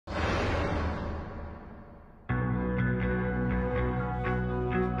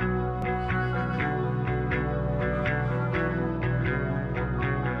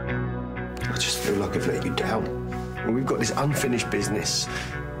like I've let you down. Well, we've got this unfinished business.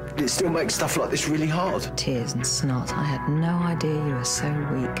 It still makes stuff like this really hard. Tears and snot. I had no idea you were so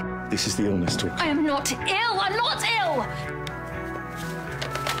weak. This is the illness talk. I am not ill! I'm not ill!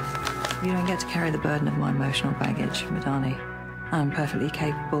 You don't get to carry the burden of my emotional baggage, Madani. I'm perfectly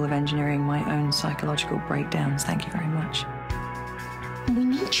capable of engineering my own psychological breakdowns. Thank you very much. We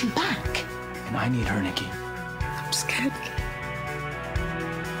need you back. And I need her, Nikki. I'm scared.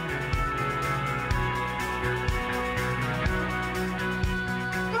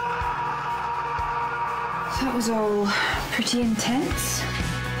 That was all pretty intense.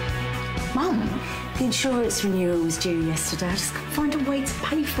 Mum, the insurance renewal was due yesterday. I just couldn't find a way to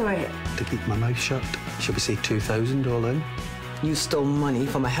pay for it. To keep my mouth shut. Shall we say 2,000 all in? You stole money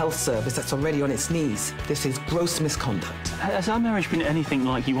from a health service that's already on its knees. This is gross misconduct. Has our marriage been anything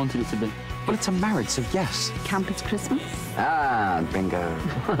like you wanted it to be? Well, it's a marriage, so yes. Campus Christmas? Ah, bingo.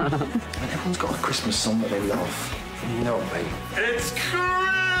 Everyone's got a Christmas song that they love. You know what, babe? It's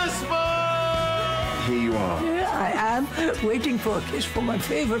Christmas! Here you are. Here I am, waiting for a kiss from my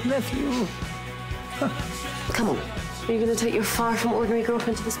favourite nephew. Come on. Are you going to take your far from ordinary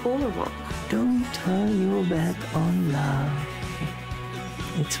girlfriend to this ball or what? Don't turn your back on love.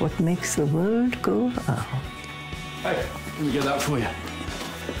 It's what makes the world go round. Hey, let me get that for you.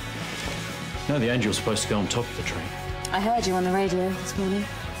 No, the angel's supposed to go on top of the tree. I heard you on the radio this morning.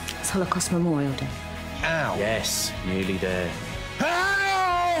 It's Holocaust Memorial Day. Ow. Yes, nearly there.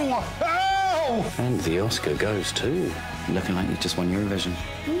 Ow! Ow! And the Oscar goes too. Looking like you just won Eurovision.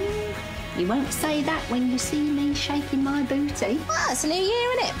 You won't say that when you see me shaking my booty. Well, it's a new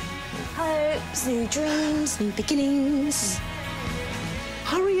year, isn't it? Hopes, new dreams, new beginnings.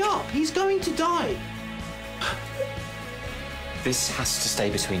 Hurry up, he's going to die. This has to stay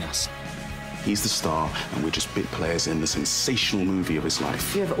between us. He's the star, and we're just bit players in the sensational movie of his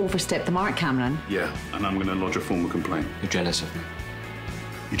life. You have overstepped the mark, Cameron. Yeah, and I'm going to lodge a formal complaint. You're jealous of me.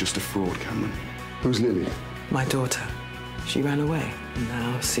 You're just a fraud, Cameron. Who's Lily? My daughter. She ran away.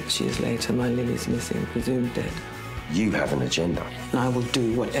 Now, 6 years later, my Lily's missing, presumed dead. You have an agenda. And I will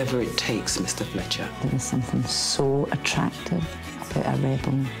do whatever it takes, Mr. Fletcher. There was something so attractive about a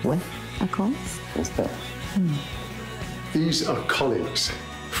rebel with a cause. What's that? These are colleagues,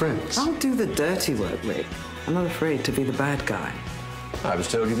 friends. I'll do the dirty work, Rick. I'm not afraid to be the bad guy. I was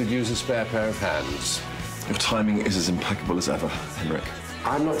told you could use a spare pair of hands. Your timing is as impeccable as ever, Henrik.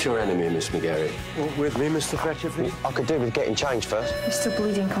 I'm not your enemy, Miss McGarry. With me, Mr. Fletcher, please. I could do with getting changed first. You're still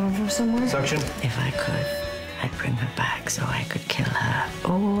bleeding coming from somewhere? Suction. If I could, I'd bring her back so I could kill her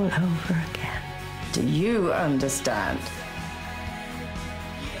all over again. Do you understand?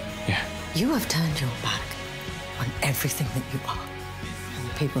 Yeah. You have turned your back on everything that you are and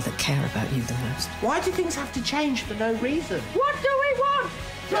the people that care about you the most. Why do things have to change for no reason? What do we want?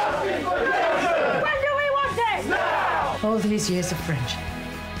 Justice for Jackson! When do we want it? Now! All these years of friendship,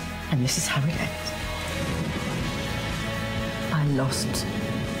 and this is how it ends. I lost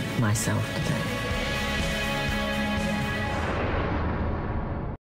myself today.